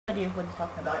idea what he's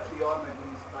talking about. That's the ornament when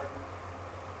he's like...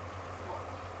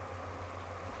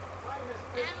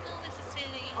 Animal is a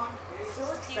city. So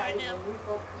excited when we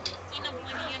both In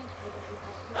oblivion.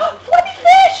 Floppy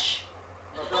Fish!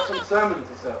 I've got some salmon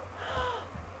to sell.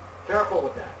 Careful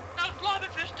with that. Got Floppy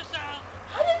Fish to sell.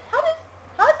 How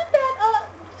is it that,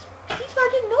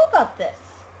 Ceasefire didn't know about this?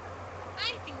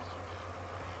 I think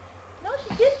she No,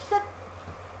 she did. She said...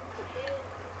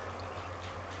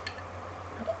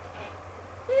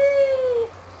 Yay!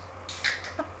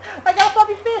 I got a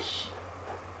Floppy Fish!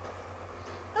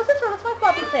 No, Cicero, that's my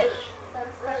Floppy Fish.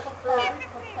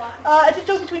 It's a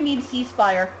joke between me and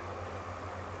Ceasefire.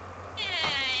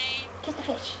 Yay. Kiss the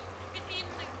fish. It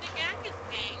seems like the gang is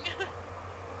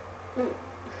gang.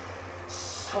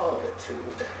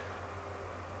 Solitude.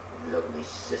 Lovely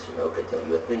Cicero could tell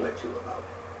you a thing or two about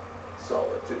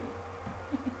solitude.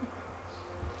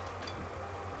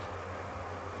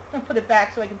 I'll put it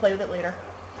back so I can play with it later.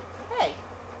 Hey.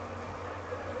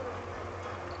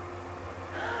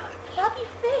 Floppy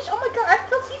Fish. Oh my god, I have to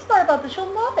tell Ceasefire about this. She'll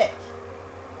love it.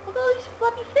 Look at all these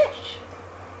Floppy Fish.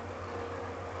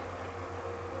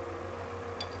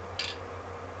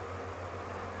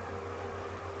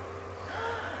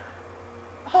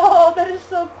 Oh, that is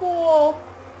so cool.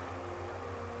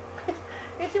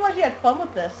 I see why she had fun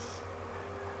with this.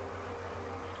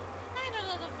 I had a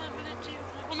lot of fun with it too.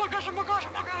 Oh my gosh, oh my gosh,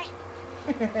 oh my gosh.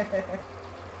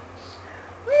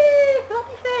 Whee!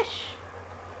 Floppy Fish!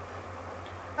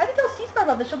 I can tell Ceasefire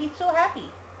about this. She'll be so happy.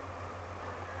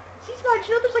 Ceasefire, did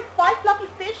you know there's like 5 Floppy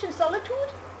Fish in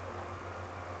Solitude?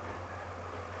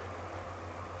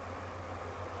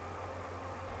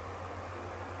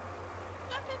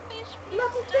 Floppy Fish.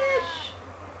 Floppy Fish!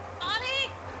 Ollie!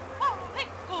 Holy,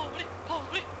 holy,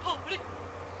 holy, holy.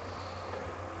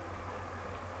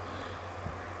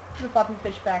 Put the Floppy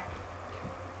Fish back.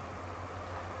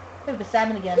 Look at the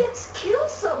salmon again. Let's kill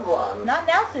someone. Not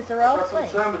now, Cicero. I've got some Play.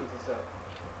 salmon to sell.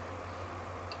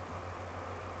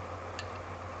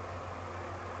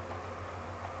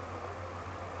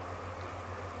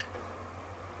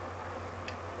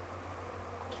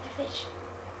 Get the fish.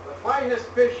 The finest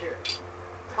fish here.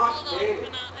 Top Hold on, grade. we're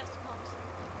not as close.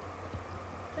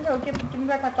 Cicero, give me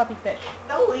back my Floppy Fish.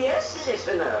 Oh, yes,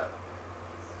 listener.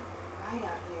 Right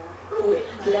out here. With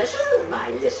pleasure,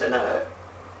 my listener.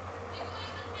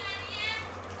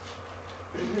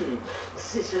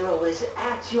 Cicero is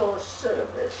at your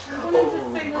service. Oh,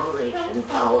 great and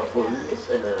powerful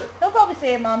listener. He'll probably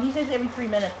say it, Mom. He says it every 3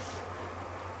 minutes.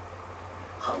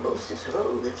 Humble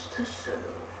Cicero lives to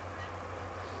serve.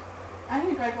 I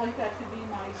think I'd like that to be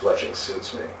my... Fletching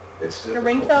suits me. It's Your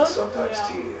difficult ringtone? and sometimes Yeah.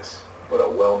 tedious, but a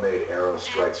well-made arrow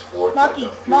strikes forth Monkey,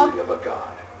 like the Mom. fury of a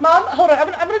god. Mom, hold on.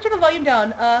 I'm gonna turn the volume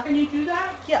down. Can you do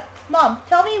that? Yeah. Mom,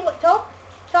 tell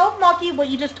Maki what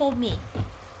you just told me.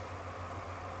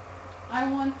 I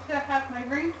want to have my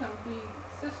ringtone be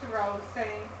Cicero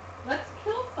saying, let's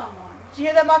kill someone. Did you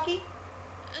hear that, Maki?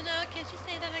 No, can you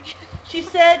say that again? She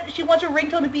said she wants her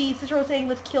ringtone to be Cicero saying,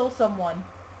 "Let's kill someone."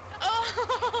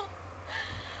 Oh,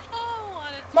 oh,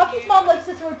 what a Maki's cute. mom likes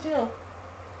Cicero too.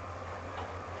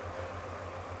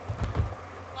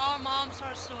 Our moms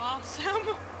are so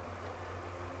awesome.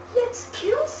 Let's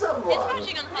kill It's someone.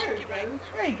 watching on There Husky it right goes.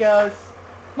 There he goes.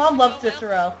 Mom loves Oh, well.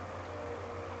 Cicero.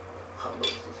 Humble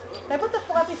Cicero. Did I put the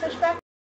Floppy Fish back?